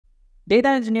data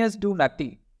engineers do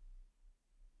nothing.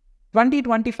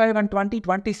 2025 and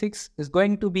 2026 is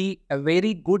going to be a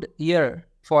very good year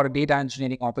for data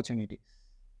engineering opportunities.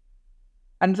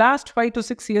 And last 5 to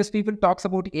 6 years, people talks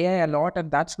about AI a lot,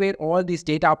 and that's where all these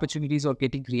data opportunities are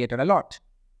getting created a lot.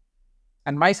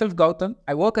 And myself, Gautam,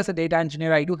 I work as a data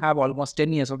engineer. I do have almost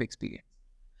 10 years of experience.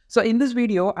 So in this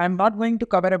video, I'm not going to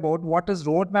cover about what is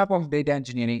roadmap of data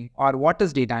engineering or what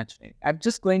is data engineering. I'm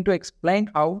just going to explain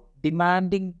how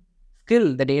demanding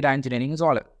skill the data engineering is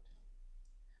all about.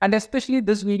 And especially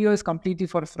this video is completely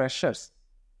for freshers,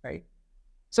 right?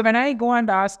 So when I go and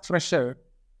ask fresher,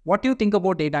 what do you think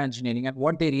about data engineering and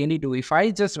what they really do? If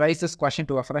I just raise this question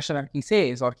to a fresher and he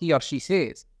says, or he or she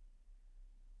says,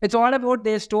 it's all about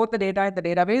they store the data in the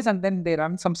database and then they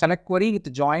run some select query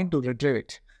with join to retrieve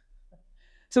it.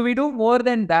 So we do more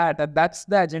than that, and that's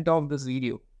the agenda of this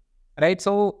video, right?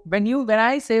 So when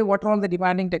I say what are all the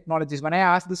demanding technologies, when I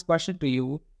ask this question to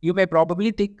you, you may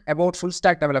probably think about full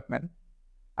stack development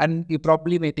and you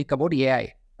probably may think about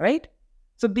AI, right?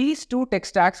 So these two tech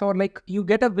stacks are like, you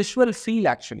get a visual feel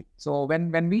actually. So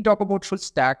when we talk about full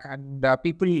stack and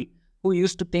people who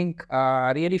used to think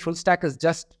really full stack is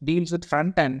just deals with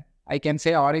front end, I can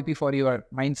say RIP for your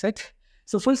mindset.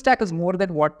 So full stack is more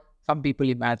than what some people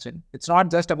imagine. It's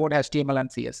not just about HTML and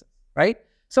CSS, right?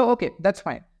 So, okay, that's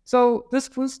fine. So this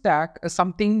full stack is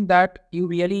something that you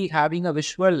really having a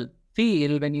visual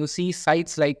feel when you see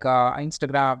sites like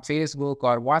Instagram, Facebook,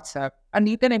 or WhatsApp, and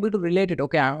you can able to relate it.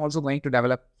 Okay, I'm also going to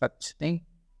develop such thing.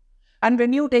 And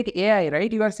when you take AI,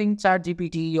 right, you are seeing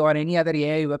ChatGPT or any other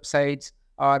AI websites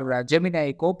or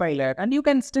Gemini, Copilot, and you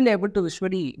can still able to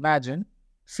visually imagine,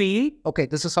 feel, okay,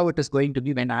 this is how it is going to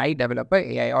be when I develop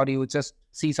a AI, or you just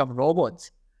see some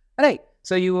robots, right?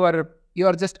 So you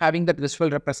are just having that visual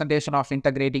representation of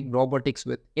integrating robotics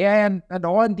with AI, and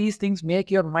all these things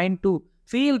make your mind to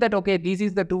feel that, okay, these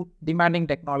is the two demanding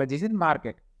technologies in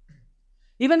market.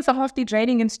 Even some of the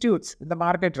training institutes in the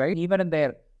market, right? Even in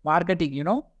their marketing,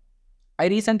 I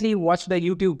recently watched a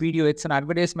YouTube video. It's an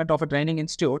advertisement of a training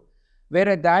institute where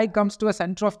a guy comes to a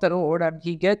center of the road and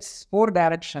he gets 4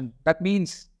 direction. That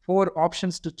means 4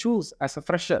 options to choose as a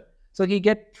fresher. So he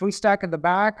get full stack in the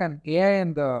back and AI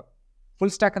in the full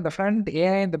stack in the front,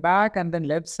 AI in the back, and then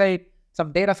left side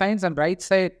some data science and right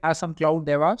side has some cloud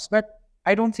DevOps. But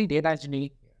I don't see data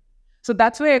engineering. So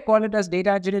that's why I call it as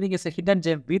data engineering is a hidden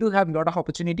gem. We do have a lot of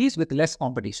opportunities with less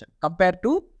competition compared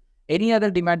to any other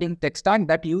demanding tech stack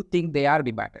that you think they are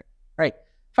demanded, right?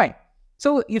 Fine.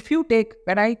 So if you take,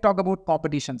 when I talk about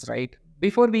competitions, right?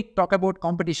 Before we talk about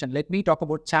competition, let me talk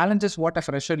about challenges what a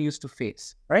fresher used to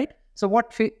face, right? So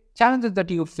what challenges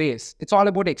that you face? It's all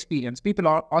about experience. People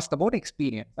are asked about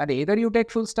experience. And either you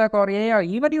take full stack or AI or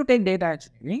even you take data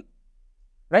engineering,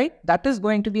 right? That is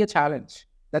going to be a challenge.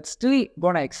 That's still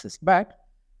going to exist. But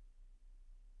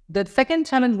the second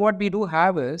challenge what we do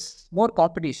have is more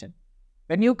competition.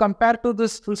 When you compare to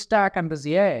this full stack and this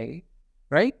AI,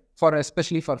 right?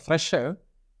 Especially for fresher,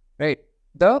 right?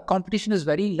 The competition is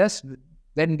very less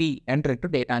when we enter into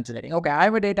data engineering. Okay,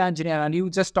 I'm a data engineer and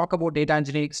you just talk about data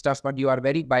engineering stuff, but you are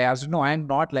very biased. No, I'm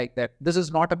not like that. This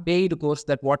is not a paid course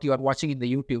that what you are watching in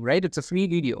the YouTube, right? It's a free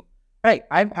video, right?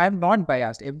 I'm not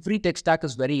biased. Every tech stack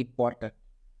is very important.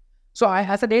 So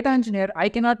as a data engineer, I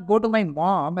cannot go to my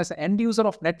mom as an end user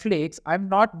of Netflix. I'm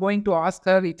not going to ask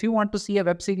her, if you want to see a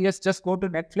web series, just go to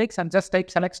Netflix and just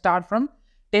type select star from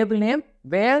table name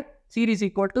where series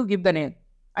equal to give the name.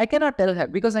 I cannot tell her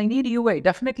because I need UI.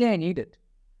 Definitely I need it.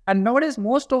 And nowadays,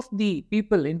 most of the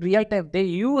people in real time, they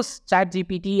use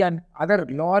ChatGPT and other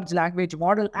large language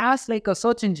model as like a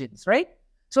search engines, right?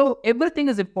 So everything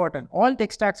is important. All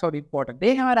tech stacks are important.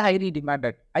 They are highly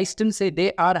demanded. I still say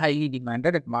they are highly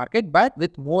demanded at market, but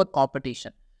with more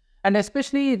competition. And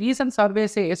especially recent survey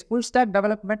says full stack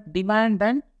development demand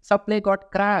and supply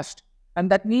got crashed. And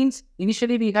that means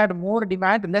initially we had more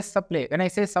demand, less supply. When I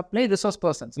say supply, resource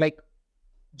persons like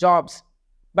jobs.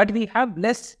 But we have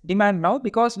less demand now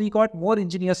because we got more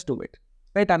engineers to it,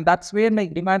 right? And that's where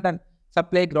like demand and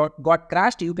supply got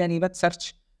crashed. You can even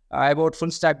search about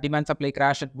full stack demand supply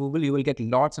crash at Google. You will get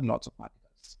lots and lots of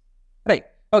articles, right?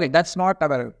 Okay, that's not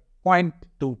our point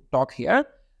to talk here.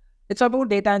 It's about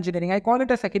data engineering. I call it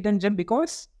a hidden gem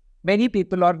because many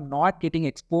people are not getting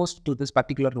exposed to this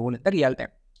particular role in the real time.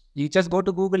 You just go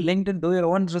to Google, LinkedIn, do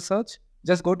your own research.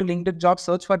 Just go to LinkedIn job,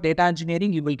 search for data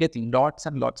engineering. You will get lots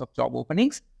and lots of job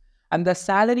openings. And the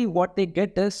salary, what they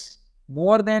get is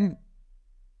more than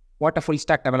what a full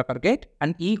stack developer get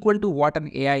and equal to what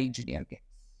an AI engineer gets,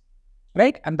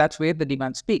 right? And that's where the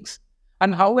demand speaks.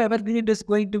 And how evergreen it is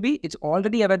going to be, it's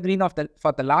already evergreen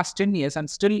for the last 10 years and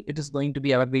still it is going to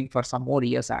be evergreen for some more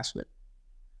years as well.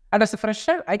 And as a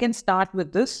fresher, I can start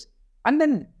with this, and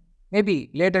then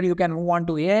maybe later you can move on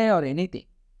to AI or anything.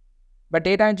 But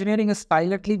data engineering is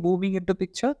silently moving into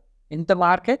picture in the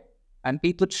market, and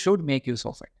people should make use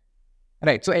of it.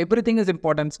 Right. So everything is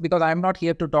important because I'm not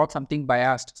here to talk something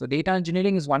biased. So data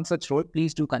engineering is one such role.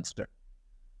 Please do consider.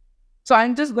 So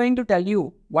I'm just going to tell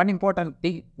you one important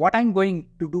thing, what I'm going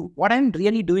to do, what I'm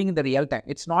really doing in the real time.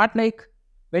 It's not like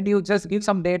when you just give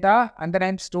some data and then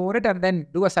I'm store it and then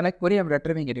do a select query, I'm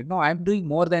retrieving it. No, I'm doing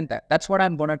more than that. That's what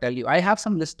I'm going to tell you. I have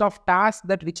some list of tasks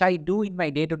that which I do in my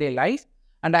day-to-day life,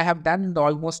 and I have done in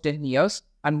almost 10 years,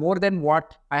 and more than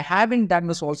what I haven't done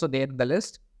is also there in the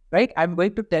list, right? I'm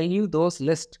going to tell you those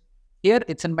lists. Here,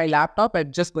 it's in my laptop.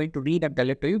 I'm just going to read and tell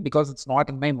it to you because it's not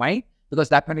in my mind, because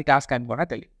that many tasks I'm going to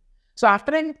tell you. So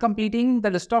after I'm completing the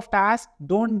list of tasks,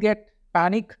 don't get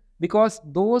panic, because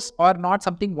those are not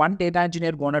something one data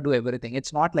engineer going to do everything.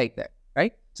 It's not like that,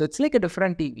 right? So it's like a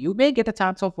different team. You may get a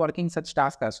chance of working such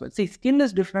tasks as well. See, skill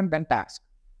is different than task,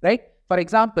 right? For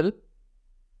example,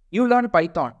 you learn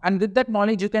Python, and with that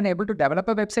knowledge, you can able to develop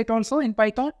a website also in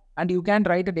Python, and you can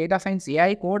write a data science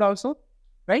AI code also,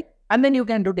 right? And then you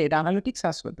can do data analytics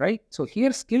as well, right? So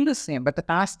here skill is same, but the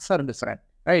tasks are different,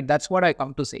 right? That's what I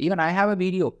come to say. Even I have a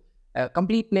video, a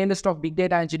complete playlist of big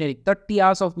data engineering. 30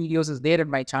 hours of videos is there in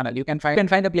my channel. You can find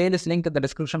a playlist link in the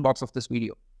description box of this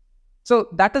video. So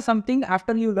that is something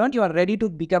after you learn, you are ready to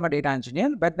become a data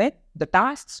engineer, but then the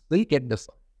tasks will get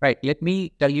different, right? Let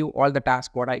me tell you all the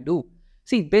tasks, what I do.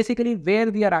 See, basically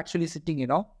where we are actually sitting,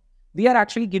 we are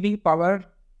actually giving power,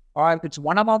 or it's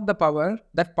one among the power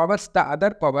that powers the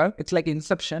other power. It's like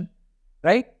inception,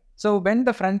 right? So when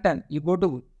the front end, you go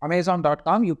to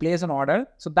Amazon.com, you place an order.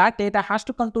 So that data has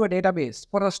to come to a database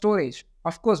for a storage.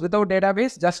 Of course, without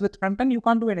database, just with front end, you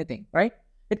can't do anything, right?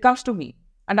 It comes to me,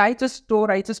 and I just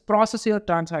process your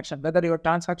transaction, whether your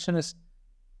transaction is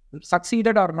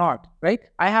succeeded or not, right?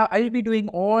 I will be doing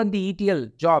all the ETL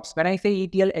jobs. When I say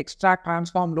ETL, extract,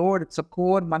 transform, load, it's a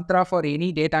core mantra for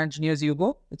any data engineers you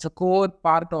go. It's a core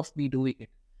part of me doing it.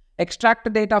 Extract the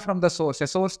data from the source. A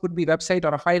source could be website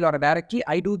or a file or a directory.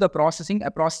 I do the processing.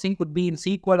 A processing could be in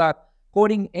SQL or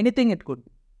coding, anything it could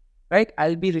be, right?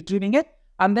 I'll be retrieving it,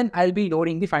 and then I'll be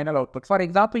loading the final output. For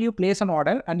example, you place an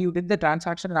order and you did the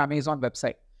transaction on Amazon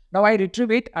website. Now I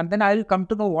retrieve it, and then I'll come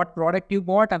to know what product you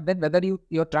bought, and then whether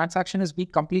your transaction is being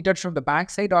completed from the bank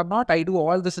side or not. I do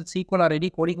all this in SQL or any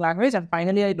coding language, and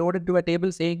finally I load it to a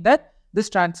table saying that this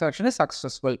transaction is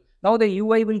successful. Now the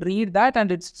UI will read that,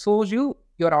 and it shows you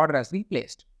your order has been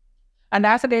placed. And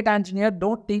as a data engineer,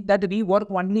 don't think that we work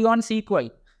only on SQL.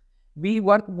 We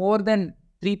work more than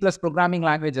 3+ programming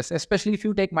languages. Especially if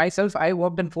you take myself, I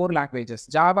worked in 4 languages: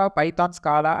 Java, Python,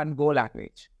 Scala, and Go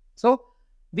language. So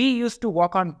we used to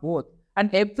work on both.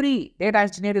 And every data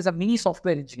engineer is a mini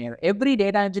software engineer. Every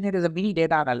data engineer is a mini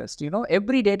data analyst.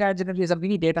 Every data engineer is a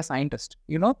mini data scientist.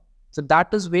 So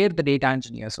that is where the data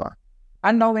engineers are.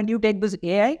 And now when you take this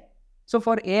AI, so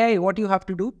for AI, what you have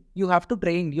to do, you have to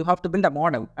train, you have to build a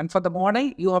model. And for the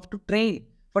model, you have to train.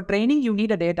 For training, you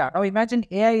need a data. Now imagine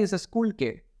AI is a school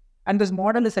kid, and this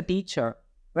model is a teacher,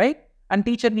 right? And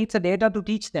teacher needs a data to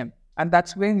teach them. And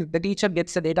that's when the teacher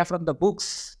gets the data from the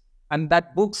books, and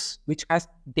that books which has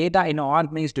data in an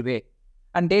organized way.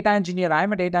 And data engineer,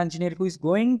 I'm a data engineer who is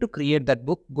going to create that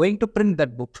book, going to print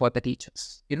that book for the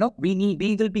teachers. We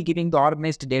will be giving the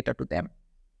organized data to them.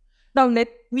 Now, let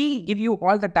me give you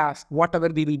all the tasks, whatever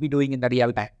we will be doing in the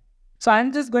real time. So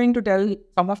I'm just going to tell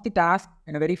some of the tasks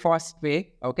in a very fast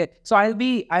way. Okay. So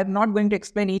I'm not going to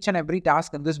explain each and every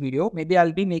task in this video. Maybe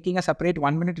I'll be making a separate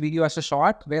 1-minute video as a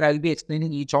short where I'll be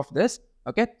explaining each of this.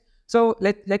 Okay. So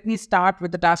let me start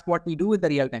with the task what we do in the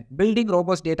real time. Building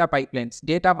robust data pipelines,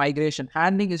 data migration,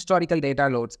 handling historical data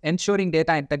loads, ensuring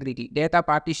data integrity, data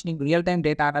partitioning, real-time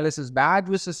data analysis, batch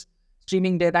versus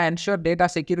streaming data, ensure data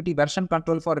security, version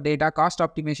control for data, cost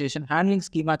optimization, handling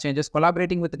schema changes,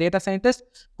 collaborating with the data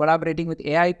scientists, collaborating with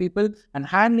AI people, and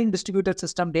handling distributed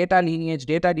system, data lineage,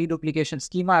 data deduplication,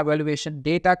 schema evaluation,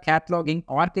 data cataloging,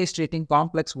 orchestrating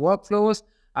complex workflows,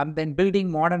 and then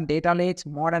building modern data lakes,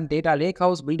 modern data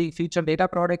lakehouse, building future data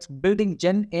products, building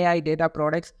Gen AI data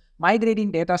products,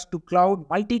 migrating data to cloud,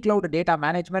 multi-cloud data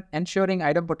management, ensuring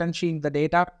idempotency in the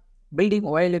data, building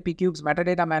OLAP cubes,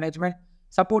 metadata management,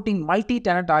 supporting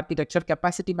multi-tenant architecture,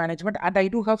 capacity management, and I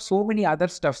do have so many other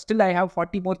stuff. Still, I have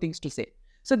 40 more things to say.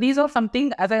 So these are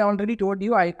something, as I already told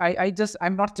you,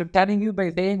 I'm not telling you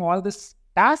by saying all this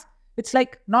task. It's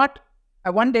like not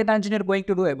a one data engineer going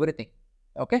to do everything.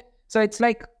 Okay. So it's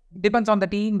like, depends on the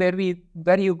team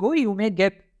where you go, you may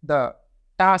get the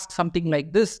task, something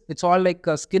like this. It's all like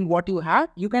a skill what you have.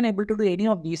 You can able to do any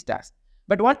of these tasks.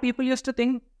 But what people used to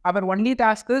think, our only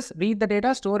task is read the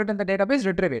data, store it in the database,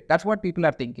 retrieve it. That's what people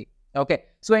are thinking. Okay.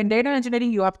 So in data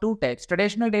engineering, you have two types,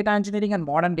 traditional data engineering and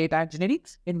modern data engineering.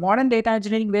 In modern data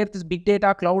engineering, where this big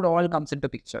data, cloud all comes into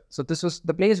picture. So this was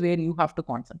the place where you have to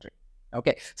concentrate.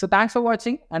 Okay. So thanks for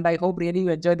watching. And I hope really you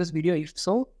enjoyed this video. If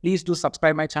so, please do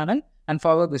subscribe my channel and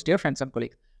forward this to your friends and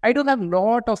colleagues. I do have a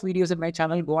lot of videos in my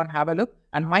channel. Go and have a look.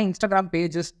 And my Instagram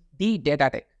page is The Data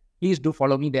Tech. Please do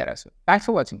follow me there as well. Thanks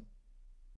for watching.